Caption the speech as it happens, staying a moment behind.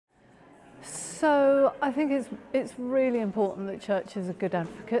So I think it's really important that churches are good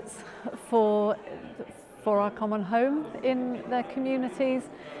advocates for our common home in their communities.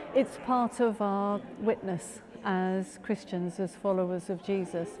 It's part of our witness as Christians, as followers of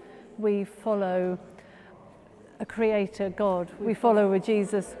Jesus. We follow a creator God. We follow a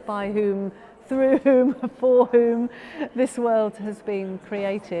Jesus by whom, through whom, for whom this world has been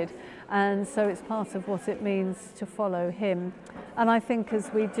created. And so it's part of what it means to follow him. And I think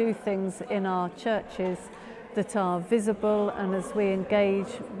as we do things in our churches that are visible, and as we engage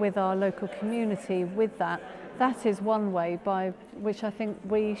with our local community with that, that is one way by which I think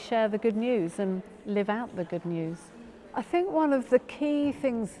we share the good news and live out the good news. I think one of the key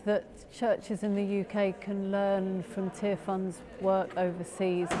things that churches in the UK can learn from Teafund's work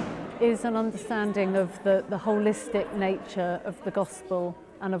overseas is an understanding of the holistic nature of the gospel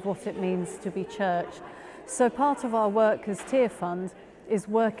and of what it means to be church. So part of our work as Teafund is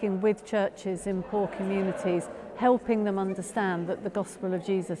working with churches in poor communities, helping them understand that the gospel of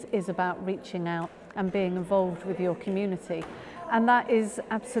Jesus is about reaching out and being involved with your community. And that is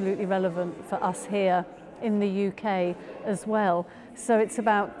absolutely relevant for us here in the UK as well. So it's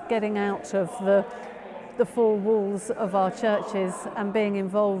about getting out of the four walls of our churches and being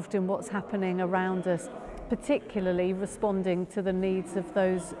involved in what's happening around us, particularly responding to the needs of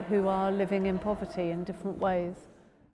those who are living in poverty in different ways.